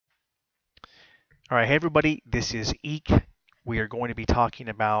All right, hey everybody, this is Eek. We are going to be talking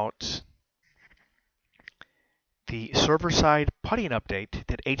about the server-side putting update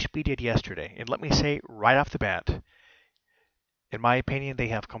that HB did yesterday. And let me say right off the bat, in my opinion, they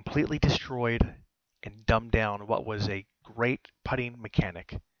have completely destroyed and dumbed down what was a great putting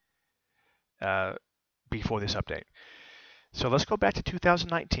mechanic before this update. So let's go back to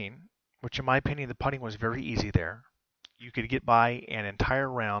 2019, which in my opinion, the putting was very easy there. You could get by an entire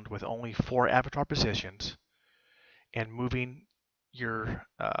round with only 4 avatar positions and moving your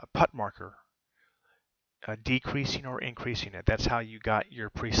putt marker, decreasing or increasing it. That's how you got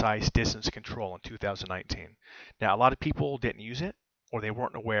your precise distance control in 2019. Now, a lot of people didn't use it or they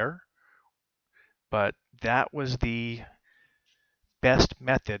weren't aware, but that was the best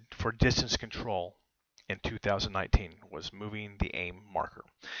method for distance control in 2019, was moving the aim marker.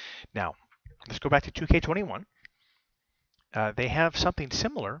 Now, let's go back to 2K21. They have something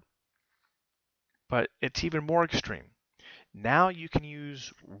similar, but it's even more extreme. Now you can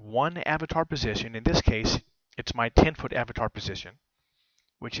use one avatar position. In this case, it's my 10-foot avatar position,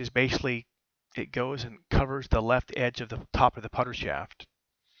 which is basically, it goes and covers the left edge of the top of the putter shaft.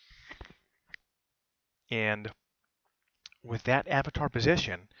 And with that avatar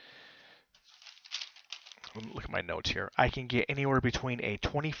position, look at my notes here, I can get anywhere between a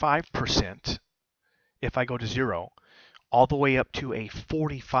 25% if I go to 0, all the way up to a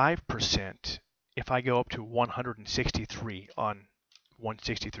 45% if I go up to 163 on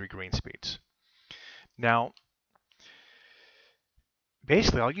 163 green speeds. Now,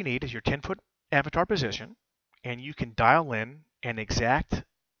 basically all you need is your 10-foot avatar position, and you can dial in an exact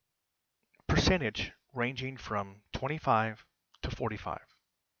percentage ranging from 25 to 45.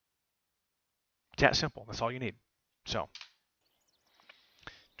 It's that simple. That's all you need. So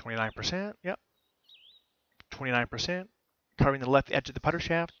 29%, yep. 29%. Covering the left edge of the putter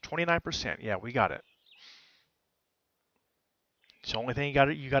shaft, 29%. Yeah, we got it. It's the only thing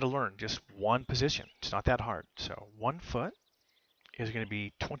you got to learn, just one position. It's not that hard. So 1 foot is going to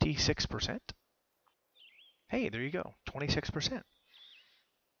be 26%. Hey, there you go, 26%.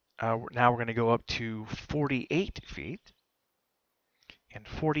 Now we're going to go up to 48 feet. And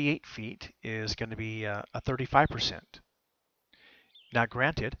 48 feet is going to be a 35%. Now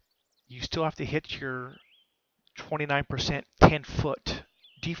granted, you still have to hit your 29% 10-foot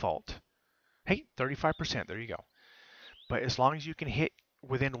default. Hey, 35%, there you go. But as long as you can hit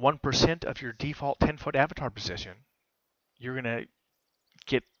within 1% of your default 10-foot avatar position, you're going to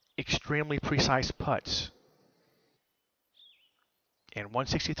get extremely precise putts. And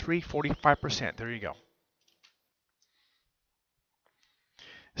 163, 45%, there you go.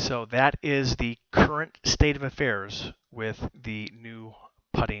 So that is the current state of affairs with the new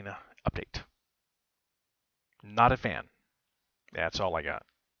putting update. Not a fan. That's all I got.